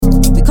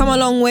a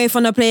long way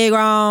from the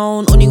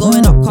playground. Only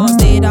going up, can't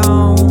stay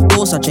down.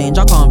 Goals are change,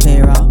 I can't play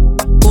around.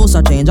 Goals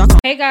are change, I can't.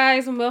 Hey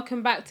guys, and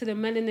welcome back to the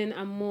Melanin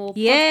and More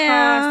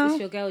podcast. It's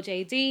your girl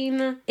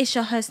Jadine. It's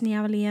your host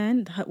Niall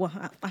Leon. Well,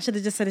 I should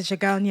have just said it's your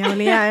girl Niall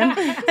Leon.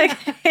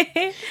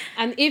 Okay.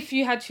 And if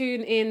you had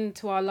tuned in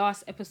to our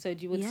last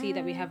episode, you would see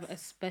that we have a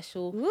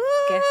special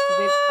guest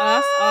with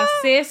us, our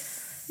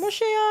sis.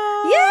 Moshia.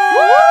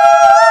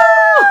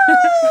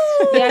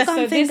 Yeah,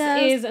 so this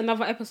is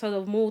another episode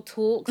of More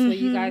Talks where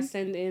you guys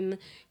send in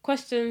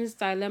questions,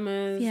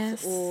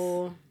 dilemmas,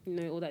 or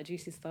all that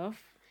juicy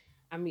stuff,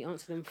 and we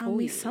answer them for you. And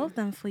we solve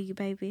them for you,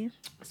 baby.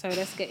 So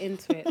let's get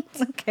into it.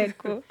 Okay,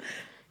 cool.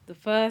 The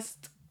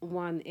first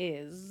one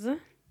is,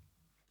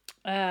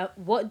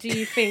 what do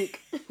you think?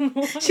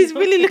 She's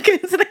really looking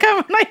into the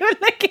camera, not even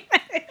looking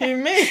at it. You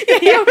me?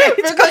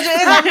 Because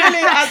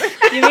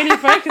You're really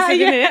focusing,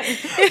 innit?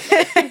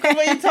 Because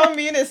when you told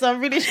me it, so I'm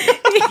really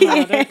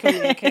No, don't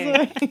kill me,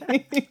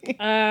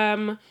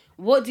 okay.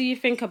 What do you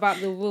think about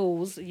the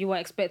rules you were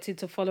expected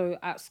to follow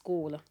at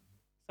school?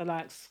 So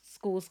like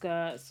school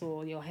skirts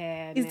or your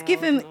hair. It's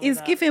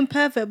giving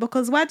perfect,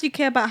 because why do you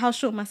care about how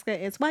short my skirt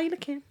is? Why are you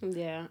looking?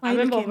 Yeah. Why I are you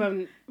remember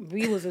looking? when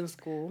we was in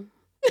school.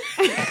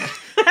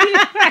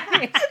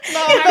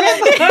 No,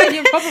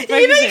 You're probably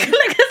focusing.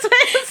 Look at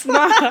this. No.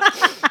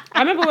 I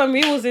remember when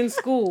we was in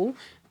school,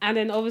 and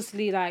then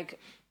obviously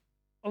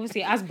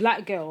as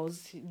black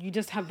girls, we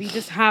just have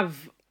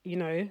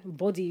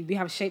body, we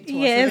have shape to us.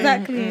 Yeah,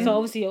 exactly. So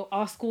obviously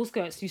our school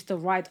skirts used to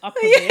ride up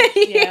a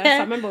bit. Yeah. So I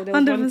remember there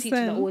was one 100%. teacher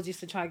that always used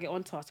to try to get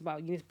onto us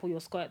about, you need to pull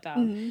your skirt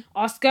down.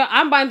 Our skirt,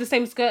 I'm buying the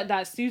same skirt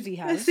that Susie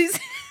has,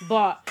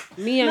 but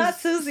me and Not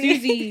Susie.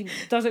 Susie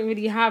doesn't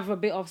really have a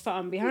bit of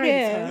something behind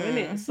her,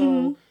 innit?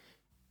 So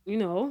we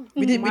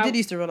did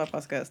used to roll up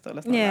our skirts though.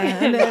 Let's not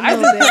lie.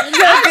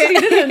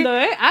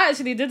 I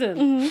actually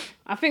didn't.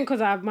 I think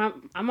because I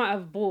might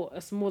have bought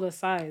a smaller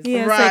size.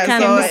 Yeah, Right, so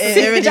so it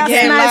it already just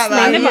came like nicely.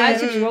 that. I never Yeah.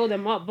 actually roll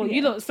them up, but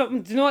you lot,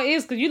 something. Do you know what it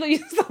is? Because you lot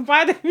used to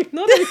buy them.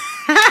 Not them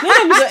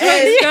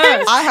straight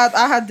skirts.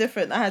 I had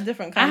different I kinds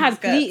had of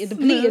skirts. the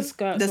pleated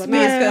skirts. The were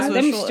pleated nice. skirts Like, were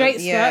them short, straight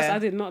skirts. yeah. I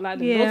did not like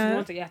them. Yeah. Those were the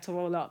ones that you had to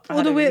roll up. I All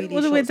had the a way- really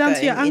all the way short down to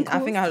skirt your I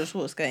ankles. think I had a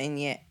short skirt in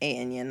year 8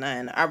 and year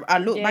 9. I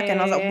looked back and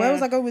I was like, Yeah. where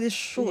was I going with this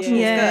short Yeah. skirt?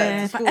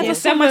 to If I school? ever Yeah,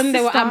 saw my 7, they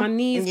were at sister- my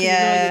knees.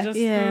 Yeah. Just,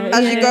 Yeah.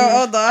 As you go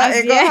older,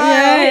 it got yeah.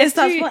 higher. Yeah, it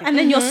starts, and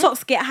then your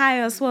socks get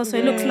higher as well, so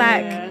it looks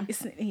like Yeah.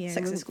 it's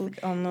Sexist.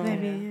 Oh no.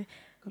 Maybe,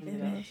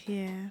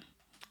 yeah.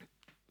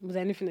 Was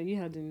there anything that you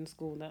had in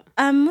school that?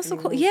 What's it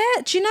called? Yeah,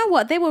 do you know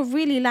what? They were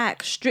really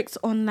like strict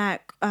on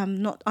like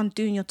not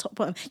undoing your top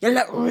button. You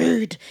look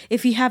rude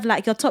if you have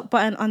like your top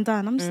button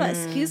undone. I'm just like,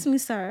 excuse me,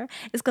 sir.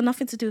 It's got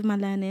nothing to do with my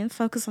learning.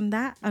 Focus on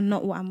that and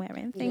not what I'm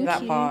wearing. Thank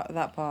That you. part.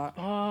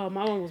 Oh,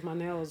 my one was my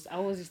nails. I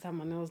always used to have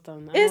my nails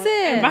done. Is it?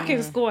 And back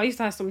in school, I used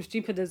to have some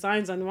stupid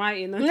designs and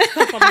writing and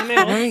stuff on my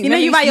nails. You know,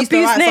 you write your used to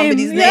boo's write name.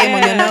 somebody's name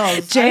on your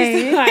nails.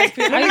 Jay. I I used used to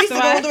to go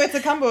all write. the way to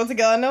Campbell to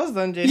get our nails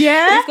done, Jade.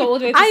 Yeah. Let's go all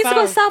the way to I used to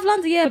go to South. South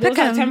London. Yeah, But it was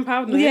like Peckham.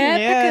 £10, no? Yeah,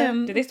 Yeah.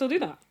 Peckham. Did they still do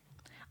that?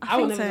 I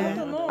would think never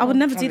do so. that. I would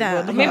never do Probably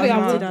that. would. Maybe I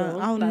would would, do that. though.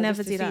 I would Like, never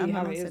just do to that. see I'm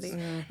how not it silly.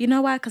 is. You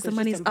know why? Because the It's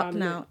money's just up £10,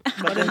 now.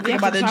 But You have to the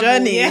travel,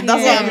 journey, yeah.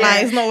 that's Yeah, what I'm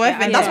like. It's not worth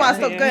yeah, it. That's why I yeah,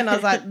 stopped yeah. going. I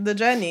was like, the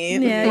journey.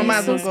 Yeah, we you might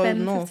as well still go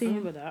spend north. 15.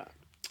 Remember that.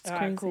 All right,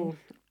 crazy. cool.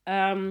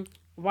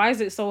 Why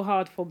is it so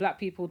hard for black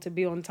people to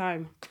be on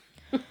time?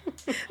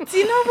 Do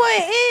you know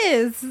what it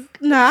is?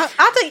 No,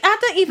 I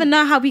don't even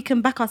know how we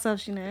can back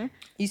ourselves, you know.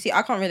 You see,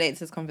 I can't relate to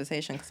this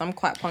conversation because I'm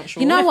quite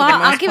punctual. You know for what? the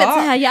I'll most give it to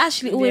part. her. You're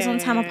actually always on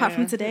time apart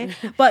from today.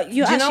 But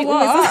you're Do you know actually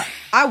always on what?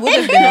 I would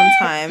have been on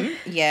time,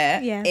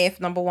 yeah, Yeah. if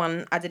number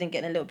one, I didn't get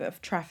in a little bit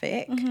of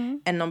traffic,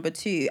 and number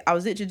two, I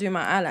was literally doing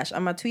my eyelash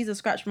and my tweezer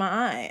scratched my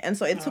eye, and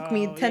so it took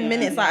me 10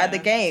 minutes out of the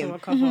game. To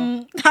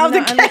recover. How You know, the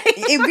and game.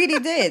 it really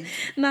did.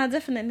 No,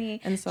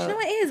 definitely. And so- Do you know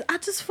what it is? I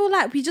just feel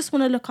like we just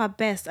want to look our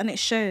best, and it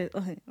shows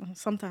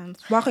sometimes.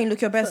 Why can't you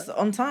look your best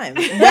on time?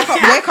 Wake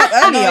up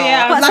earlier.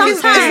 yeah, but like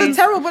it's sometimes-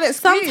 a terrible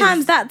excuse.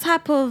 Sometimes that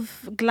type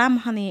of glam,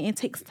 honey, it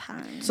takes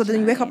time. So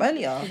then you wake up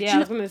earlier. Yeah, I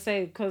was gonna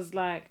say because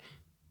like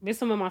with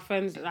some of my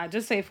friends, like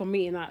just say for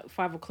meeting at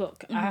 5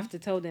 o'clock, I have to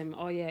tell them,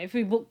 oh yeah, if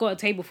we got a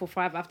table for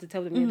 5, I have to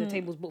tell them the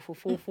table's booked for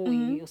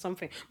 4:40 or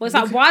something. But it's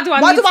like, why do I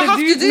Why need do I have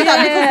to do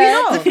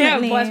that? Because we know. Yeah,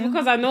 Definitely. but it's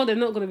because I know they're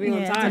not gonna be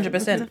on Yeah, time. 100%.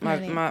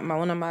 Definitely. My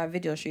one of my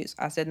video shoots,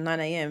 I said 9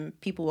 a.m.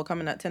 People were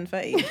coming at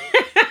 10:30.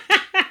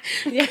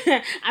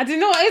 Yeah, I do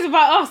know what it is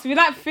about us. We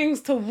like things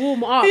to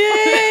warm up.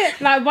 Yeah.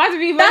 Like, why do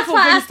we? That's wait for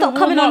why I things to stopped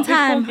warm coming on up before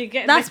time. we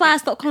get That's there? why I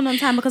stopped coming on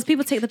time, because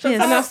people take the piss.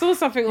 And I saw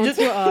something on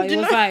Twitter. It was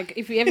know- like,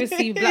 if you ever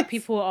see black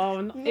people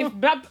on, if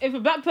a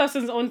black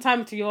person's on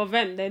time to your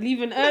event, they're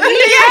leaving early.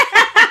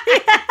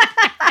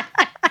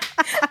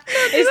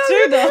 It's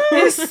true though.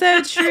 It's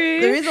so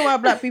true. The reason why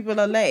black people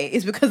are late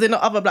is because they know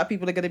other black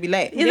people are going to be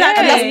late. Exactly. And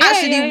that's Yeah,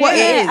 actually yeah, what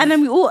yeah. it is. And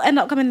then we all end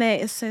up coming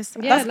late. It's so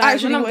sad. Yeah, That's like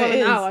actually when I'm what it going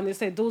is. out and they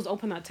say doors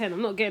open at 10,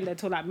 I'm not getting there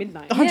till like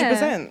midnight.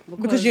 100%.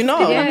 Because you know.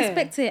 People Yeah.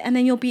 expect it, and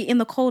then you'll be in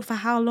the cold for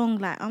how long?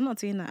 Like, I'm not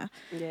doing that.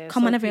 Yeah,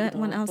 Come when some everyone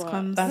people, else but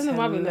comes. I don't know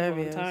why we're never on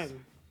hilarious.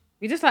 time.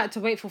 We just like to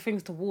wait for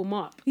things to warm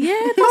up. Yeah,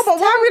 No, but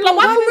why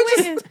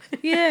we wouldn't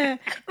Yeah.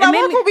 Like, why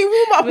can't we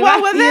warm up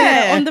while we're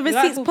there? Yeah, on the We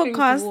Receipts like all things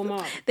to warm podcast,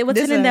 up. they were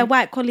telling Listen. their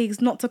white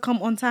colleagues not to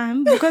come on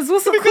time because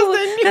what's it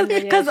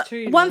called? Because it's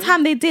true, one man.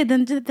 time they did,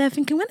 and they're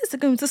thinking, when is it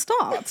going to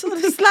start? So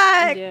it's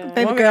like, Yeah.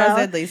 baby One thing I girl,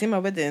 said though, you see my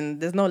wedding,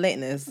 there's no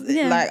lateness.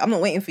 Yeah. Like, I'm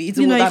not waiting for you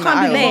to you know, walk you down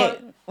can't the be aisle. late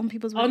on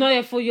people's Oh weddings. no,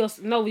 yeah, for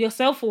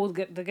yourself or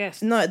get the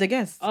guests. No, the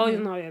guests. Oh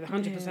no, yeah,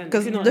 100%.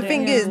 Because If you're not the there,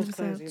 thing yeah, is, it's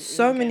crazy.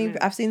 so You're many, getting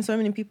it. I've seen so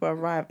many people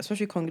arrive,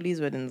 especially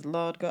Congolese weddings.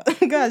 Lord God,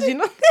 guys, you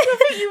know,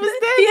 you was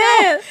there.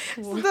 Yeah,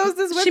 So there was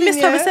this wedding, she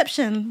missed her yeah?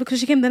 reception because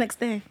she came the next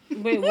day.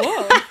 Wait,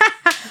 what?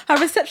 Her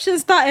reception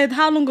started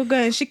how long ago?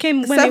 And she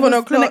came when it 7 was the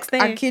o'clock. next day.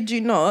 I kid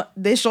you not,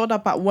 they showed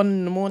up at 1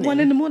 in the morning. 1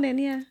 in the morning,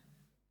 yeah.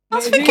 I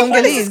was Wait, thinking,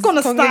 when is this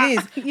gonna Congolese.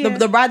 start? Yeah.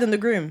 The bride and the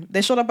groom.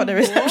 They showed up at the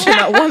reception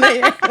at 1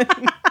 a.m.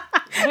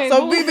 Wait, So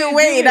what we've was been they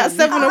waiting at doing?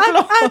 7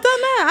 o'clock. I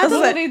don't know. I That's don't What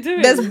like, are they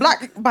doing? There's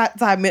black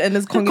timing and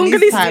there's Congolese,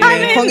 Congolese timing.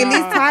 timing.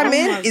 Congolese Oh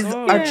timing my is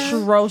God.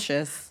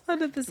 atrocious.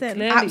 100%.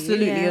 Clearly,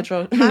 Absolutely yeah.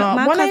 atrocious. My- No,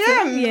 my 1 cousin-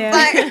 a.m.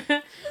 yeah.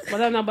 Like,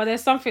 But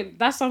there's something.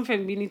 That's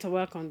something we need to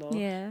work on though.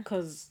 Yeah.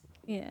 Because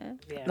Yeah.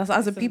 that's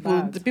as a this is people.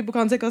 bad. The people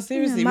can't take us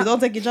seriously. Yeah, We don't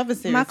take each other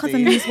seriously. My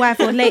cousin and his wife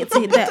were late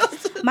to their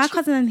my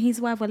cousin and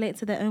his wife were late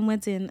to their own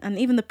wedding, and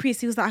even the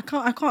priest, he was like,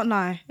 I can't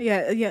lie.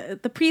 Yeah.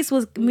 The priest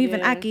was moving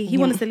Yeah. aggy. He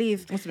wanted to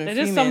leave. Must have been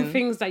There's just some fuming.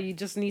 things that you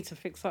just need to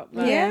fix up.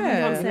 Like, Yeah. you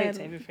can't relate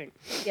to everything.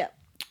 Yeah.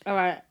 All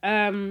right.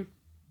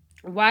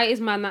 Why is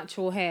my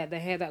natural hair, the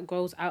hair that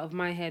grows out of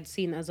my head,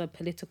 seen as a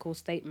political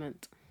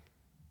statement?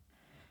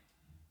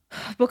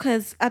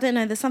 Because I don't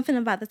know, there's something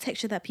about the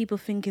texture that people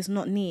think is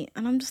not neat,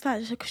 and I'm just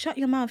like, shut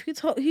your mouth. Who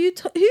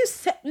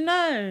said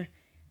no?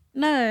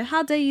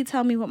 How dare you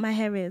tell me what my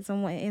hair is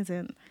and what it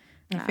isn't?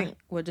 I think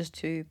we're just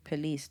too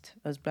policed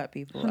as black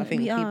people. I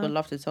think We people are.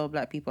 love to tell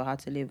black people how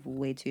to live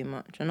way too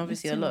much. And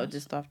obviously a lot of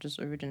this stuff just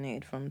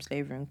originated from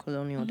slavery and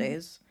colonial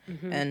days.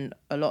 And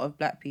a lot of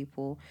black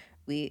people,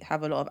 we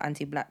have a lot of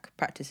anti-black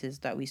practices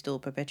that we still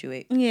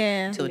perpetuate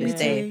Yeah. till we this do,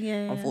 day,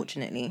 yeah.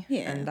 unfortunately.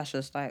 Yeah. And that's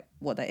just like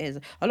what that is.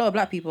 A lot of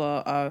black people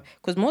are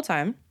because more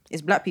time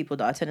it's black people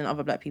that are telling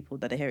other black people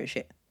that their hair is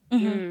shit.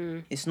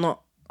 It's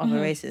not other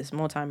races.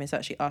 More time it's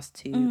actually us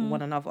to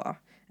one another.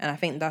 And I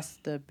think that's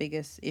the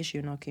biggest issue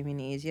in our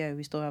community is,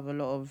 we still have a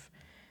lot of,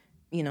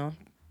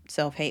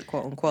 self-hate,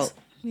 quote unquote,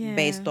 Yeah.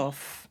 based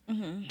off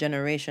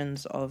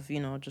generations of,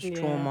 just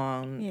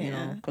trauma and, Yeah.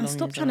 colonialism And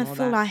stop trying to and all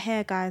fill that. our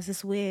hair, guys.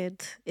 It's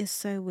weird. It's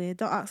so weird.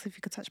 Don't ask if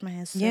you could touch my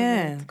hair. It's so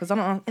Yeah, weird. because I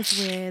don't It's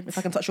weird. if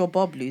I can touch your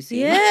bob, Lucy.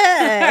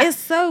 Yeah, it's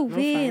so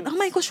weird. thanks. Oh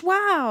my gosh,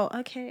 wow.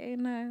 Okay,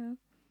 no.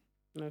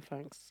 No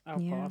thanks. I'll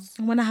Yeah. pass.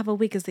 And when I have a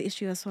wig is the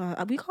issue as well.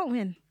 We can't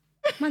win.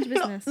 Mind your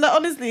business. No,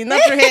 honestly,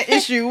 natural hair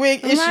issue,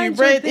 wig issue, Mind your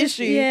braid bus-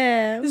 issue.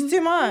 Yeah. It's too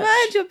much.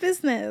 Mind your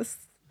business.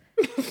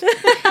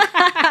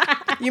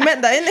 You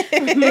meant that,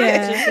 innit?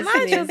 Yeah.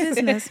 Mind your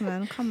business,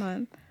 man. Come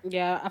on.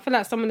 Yeah, I feel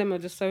like some of them are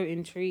just so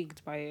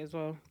intrigued by it as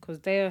well because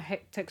their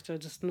texture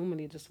just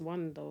normally just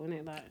one though, isn't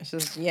it? Like, It's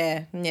just,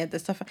 the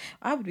stuff.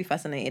 I would be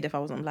fascinated if I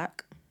wasn't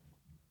black.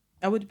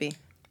 I would be.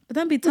 But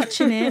don't be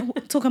touching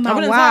it. Talking I about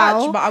wouldn't wow.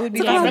 touch, but I would be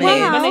Talking about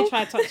fascinated. wow. when they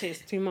try to touch it,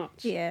 it's too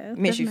much. Yeah.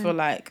 Makes you feel definitely.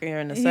 like you're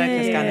in a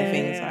circus kind of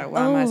thing. It's Yeah. like,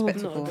 why am I a Oh, Not a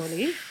spectacle?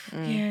 dolly.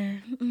 Yeah.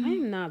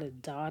 I'm not a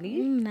dolly.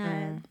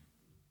 Nah.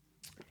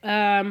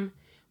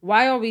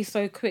 Why are we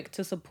so quick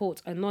to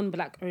support a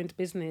non-black owned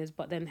business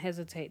but then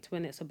hesitate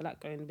when it's a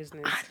black owned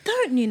business? I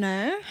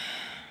don't,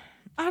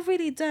 I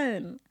really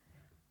don't.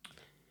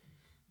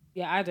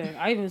 Yeah, I don't.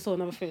 I even saw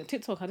another thing on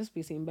TikTok. I just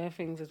be seeing bare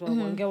things as well.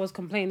 One girl was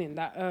complaining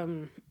that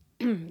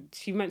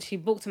she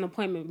booked an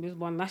appointment with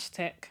one lash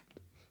tech,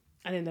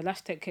 and then the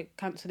lash tech kept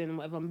cancelling and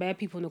whatever. And bare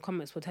people in the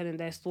comments were telling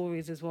their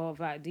stories as well of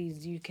like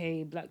these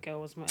UK black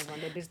girls, whatever,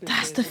 and their businesses.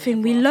 That's the and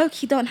thing. We whatever.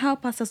 low-key don't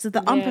help ourselves with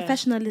the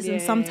unprofessionalism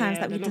sometimes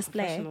that they're we not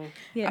display. professional.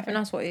 Yeah. I think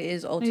that's what it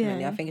is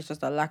ultimately. Yeah. I think it's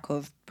just a lack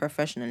of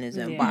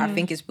professionalism. Yeah. But I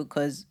think it's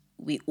because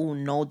we all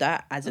know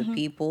that as a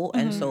people.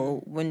 And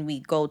so when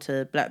we go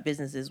to black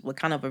businesses, we're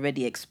kind of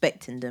already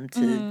expecting them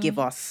to give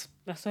us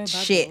That's so bad.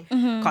 shit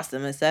though.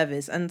 customer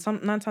service. And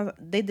sometimes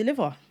they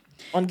deliver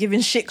on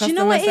giving shit Do you customer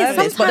know what it is? service.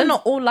 But they're Sometimes-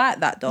 not all like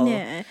that though.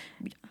 Yeah.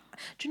 Do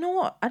you know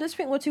what? I just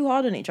think we're too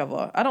hard on each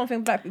other. I don't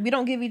think we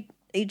don't give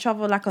each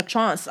other like a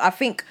chance.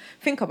 Think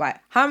about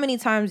it. How many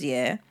times,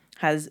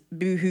 has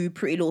Boohoo,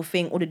 Pretty Little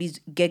Thing, all of these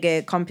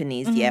gege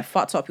companies,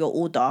 fucked up your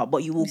order,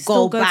 but you will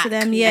Still go go back to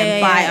them. and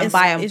Yeah, buy yeah, and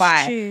buy and it's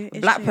buy. true,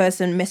 it's Black true.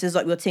 person messes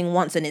up your thing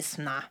once and it's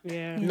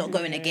Yeah. not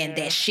going again.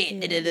 They're shit.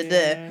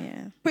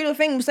 Yeah. Pretty Little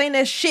Thing saying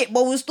they're shit,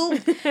 but we're still they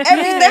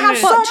have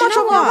so But do you much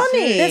know of our what?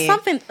 money. There's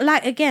something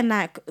like again,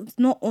 like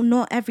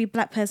not every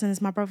black person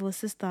is my brother or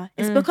sister.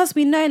 It's because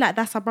we know like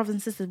that's our brothers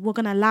and sisters. We're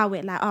gonna allow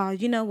it. Like, oh,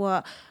 you know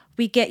what?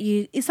 We get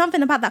you. It's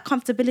something about that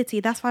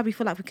comfortability. That's why we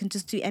feel like we can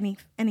just do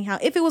anyhow.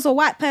 If it was a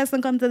white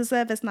person come to the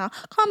service now,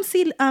 come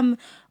see on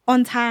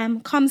time,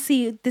 come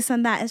see this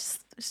and that. It's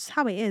just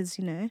how it is,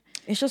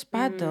 It's just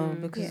bad though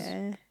because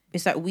Yeah.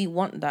 it's like we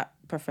want that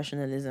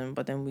professionalism,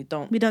 but then we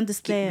don't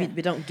display it.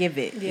 we don't give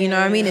it. You know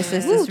what I mean? It's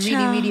just Ooh, it's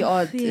really really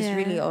child. odd. It's Yeah.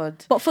 really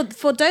odd. But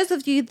for those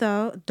of you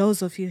though,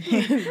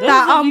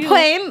 that on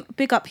point,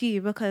 big up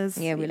you because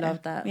Yeah, we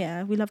love that.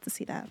 Yeah, we love to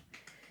see that.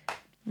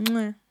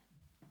 Mwah.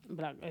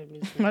 Black-owned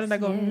Why business. did I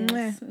go?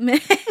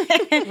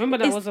 Mwah? Remember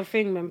that was a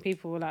thing when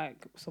people were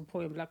like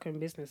supporting black-owned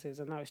businesses,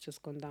 and now it's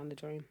just gone down the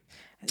drain.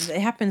 It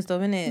happens though,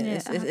 innit?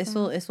 Yeah,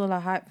 It's all a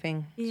hype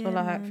thing. It's all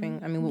a hype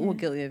thing. I mean, we're all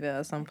guilty of it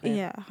at some point.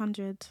 Yeah,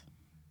 100.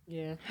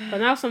 Yeah, but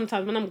now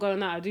sometimes when I'm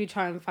going out, I do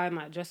try and find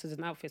like dresses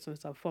and outfits and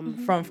stuff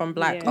from From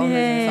black Yeah. owners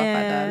and stuff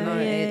like that. No,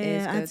 yeah, it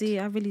is good. I do.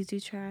 I really do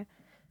try.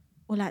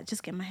 Or like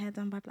just get my hair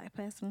done by a black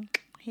person.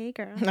 Hey,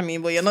 girl. I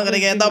mean, but you're not gonna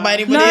get done by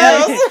No. anybody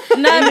else.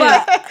 No,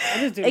 but I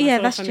just do it yeah,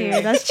 myself that's true.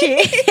 anyway. That's true.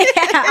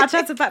 I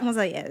tried to back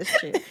myself. Yeah, that's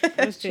true.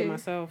 I just do it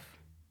myself.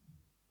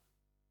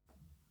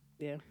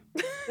 Yeah.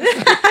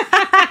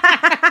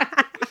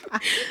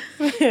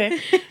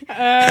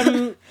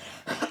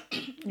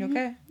 You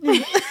okay?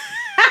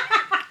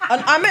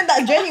 I meant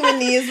that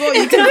genuinely as well.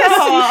 You can tell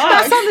how I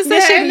That asked. sounded so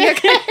shady.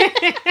 Okay.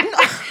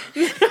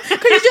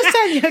 Could you just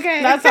tell you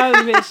okay? That sounds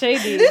a bit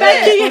shady.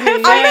 Thank you.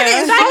 Funny. I mean,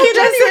 it's so so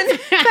genuine.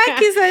 genuine. Thank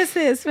you, so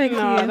sis. Thank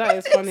No, you. that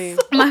is funny.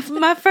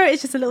 My throat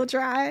is just a little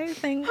dry.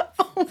 Thanks.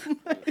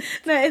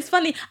 No, it's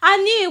funny. I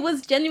knew it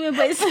was genuine,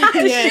 but it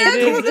sounded Yeah, shady.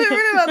 it is. Was it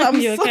really like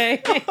that? You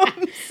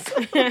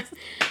okay?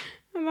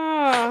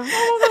 No.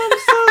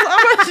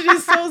 I'm actually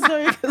so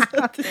sorry.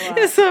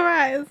 It's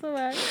alright. It's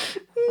alright.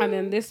 And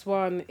then this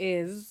one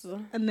is,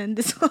 And then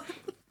this one.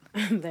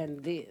 and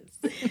then this.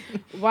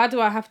 Why do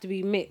I have to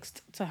be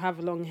mixed to have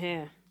long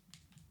hair?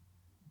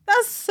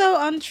 That's so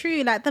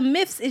untrue. Like the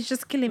myths is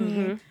just killing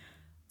me.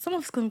 Some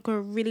of us can go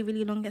really,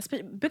 really long.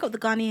 Especially big up the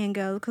Ghanaian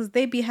girls because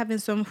they be having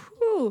some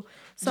you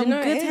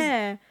know good it is?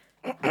 hair.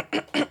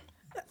 But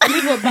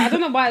I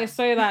don't know why it's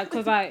so like,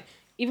 because like,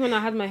 even when I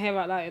had my hair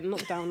out like in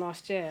lockdown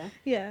last year,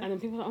 Yeah. and then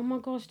people were like, oh my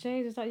gosh,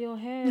 Jade, is that your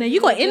hair? No, Is you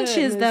it got good?" inches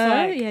And it's though.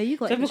 like, Yeah, you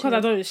got just inches. because I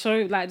don't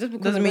show, like, just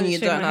because Doesn't I mean don't you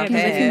show don't my have hair,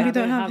 hair. doesn't mean Yeah. I you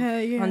don't have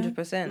hair. Yeah.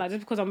 100%. Like, just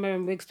because I'm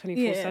wearing wigs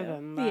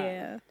 24/7. Like,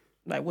 Yeah.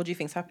 Like, what do you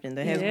think's happening?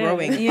 The hair's Yeah.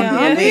 growing. Yeah.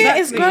 Under the wig.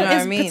 It's You know grown. what I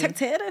It's mean?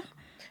 protected.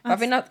 I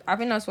think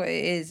that's what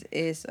it is.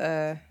 Is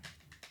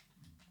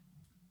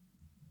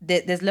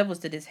there's levels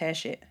to this hair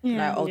shit.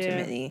 Yeah. Like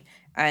ultimately,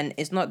 and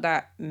it's not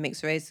that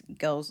mixed race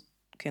girls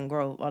can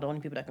grow are the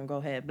only people that can grow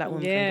hair. Black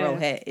women can grow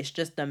hair. It's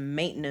just the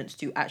maintenance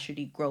to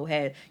actually grow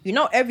hair. You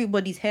know,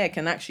 everybody's hair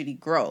can actually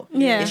grow.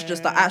 Yeah. It's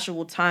just the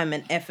actual time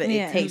and effort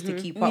Yeah. it takes to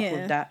keep up Yeah.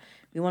 with that.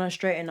 We want to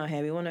straighten our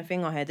hair. We want to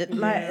thing our hair.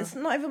 Like it's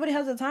not everybody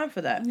has the time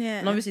for that. Yeah.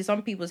 And obviously,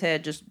 some people's hair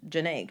just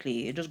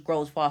genetically it just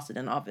grows faster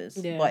than others.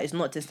 Yeah. But it's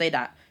not to say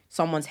that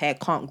someone's hair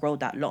can't grow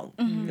that long.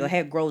 Your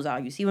hair grows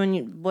out. You see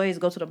when boys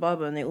go to the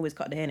barber and they always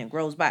cut the hair and it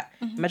grows back.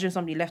 Imagine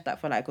somebody left that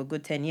for like a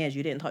good 10 years.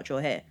 You didn't touch your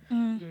hair.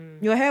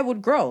 Your hair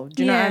would grow.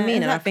 Do you know what I Yeah,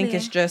 mean? And I think exactly.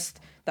 it's just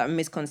that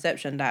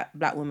misconception that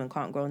black women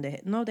can't grow in their hair.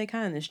 No, they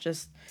can. It's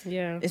just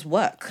yeah. it's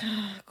work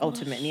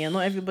ultimately, and not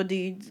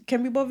everybody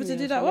can be bothered to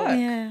do that it's work.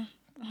 Yeah.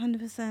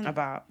 100%.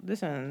 About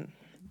listen.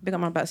 Big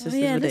up my back sisters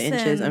Yeah, with the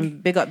inches, listen.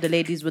 and big up the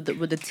ladies with the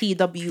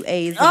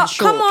TWAs. Oh, and short,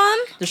 come on.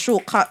 the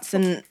shortcuts,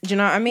 and do you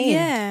know what I mean?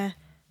 Yeah.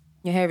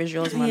 Your hair is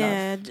yours, my love.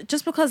 Yeah.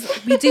 Just because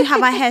we do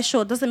have our hair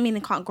short doesn't mean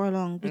it can't grow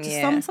long. We just,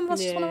 Yeah. some of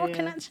us just want to rock Yeah.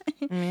 in that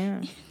chain.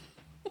 Yeah.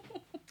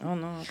 Oh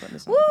no, I got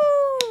this one.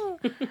 Woo!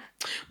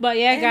 But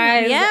yeah,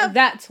 guys, Yep.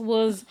 that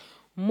was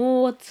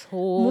more talk.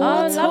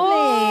 More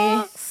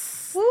talks.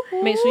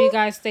 Make sure you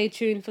guys stay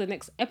tuned for the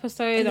next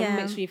episode, Yeah. and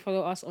make sure you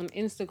follow us on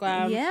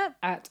Instagram Yep.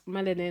 at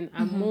Melanin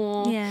and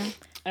More. Yeah.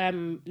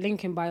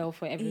 Link in bio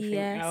for everything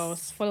Yes.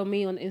 else. Follow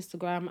me on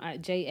Instagram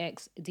at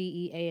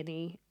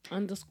JXDEANE_.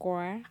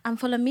 And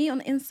follow me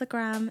on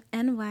Instagram,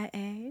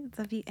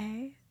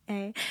 NYAWAA.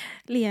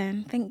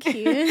 Leon, thank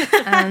you.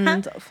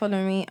 And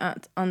follow me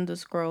at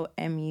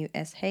 _MUSHIYA,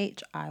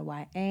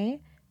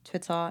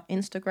 Twitter,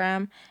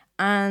 Instagram,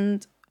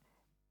 and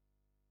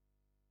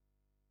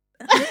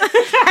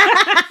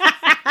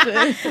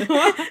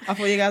I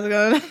thought you guys were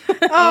going.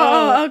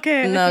 oh,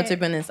 okay. No, okay. to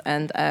be honest,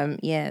 and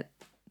yeah,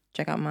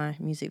 check out my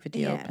music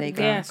video Yeah.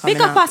 Playground. Yes. coming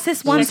Big up out. us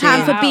sis one Check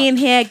time it for out. being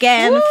here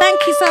again.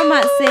 Thank you so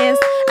much, sis.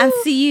 And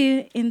see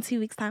you in 2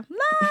 weeks' time.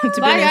 To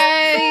be Bye, honest.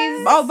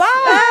 guys. Oh,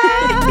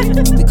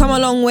 bye. We come a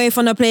long way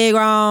from the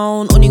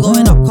playground. Only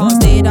going up, can't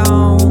stay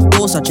down.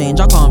 Goals I change,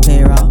 I can't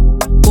play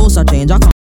around. Goals I change, I can't.